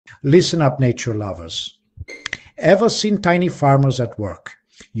Listen up, nature lovers. Ever seen tiny farmers at work?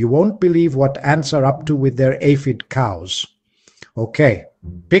 You won't believe what ants are up to with their aphid cows. Okay,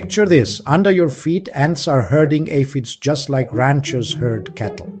 picture this. Under your feet, ants are herding aphids just like ranchers herd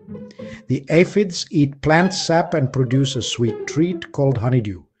cattle. The aphids eat plant sap and produce a sweet treat called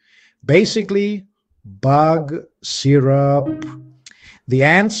honeydew. Basically, bug syrup. The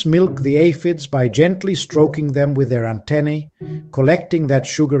ants milk the aphids by gently stroking them with their antennae, collecting that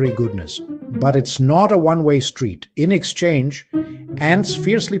sugary goodness. But it's not a one-way street. In exchange, ants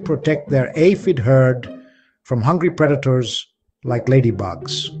fiercely protect their aphid herd from hungry predators like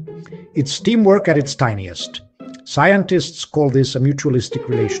ladybugs. It's teamwork at its tiniest. Scientists call this a mutualistic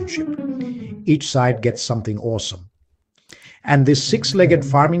relationship. Each side gets something awesome. And this six-legged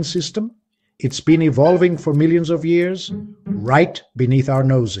farming system, it's been evolving for millions of years, right beneath our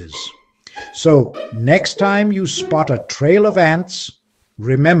noses. So, next time you spot a trail of ants,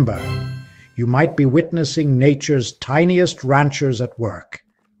 remember, you might be witnessing nature's tiniest ranchers at work.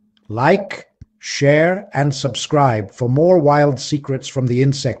 Like, share, and subscribe for more wild secrets from the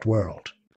insect world.